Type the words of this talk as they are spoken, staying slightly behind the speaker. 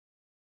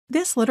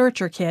This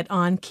literature kit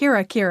on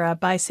Kira Kira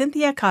by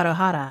Cynthia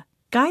Kadohara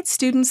guides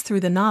students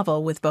through the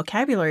novel with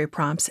vocabulary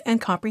prompts and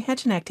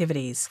comprehension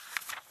activities.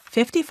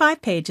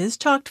 55 pages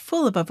chocked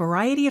full of a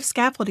variety of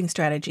scaffolding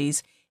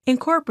strategies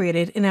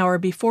incorporated in our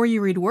Before You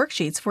Read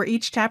worksheets for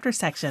each chapter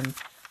section,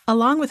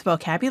 along with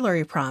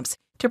vocabulary prompts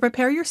to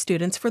prepare your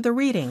students for the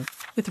reading,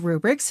 with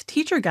rubrics,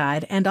 teacher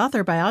guide, and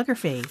author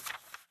biography.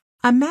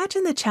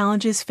 Imagine the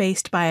challenges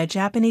faced by a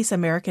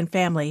Japanese-American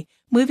family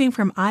moving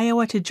from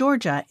Iowa to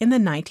Georgia in the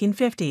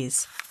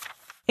 1950s.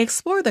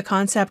 Explore the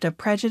concept of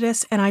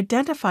prejudice and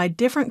identify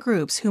different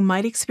groups who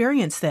might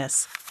experience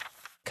this.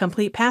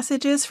 Complete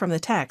passages from the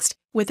text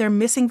with their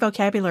missing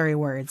vocabulary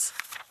words.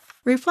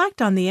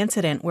 Reflect on the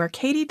incident where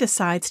Katie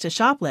decides to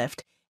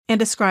shoplift and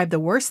describe the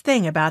worst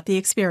thing about the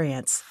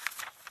experience.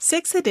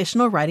 6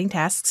 additional writing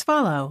tasks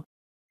follow.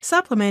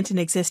 Supplement an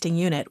existing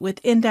unit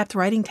with in-depth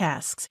writing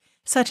tasks,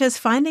 such as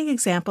finding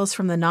examples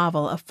from the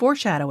novel of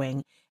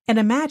foreshadowing and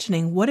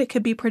imagining what it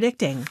could be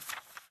predicting.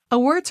 A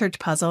word search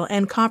puzzle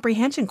and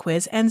comprehension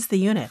quiz ends the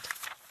unit.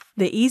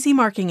 The easy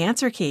marking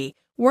answer key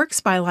works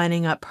by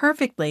lining up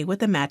perfectly with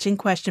the matching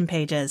question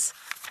pages.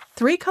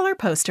 3 color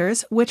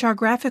posters, which are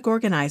graphic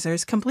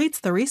organizers, completes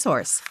the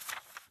resource.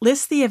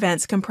 List the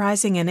events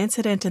comprising an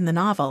incident in the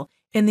novel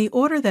in the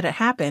order that it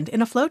happened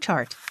in a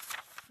flowchart.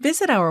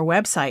 Visit our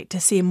website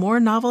to see more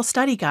novel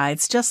study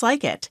guides just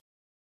like it.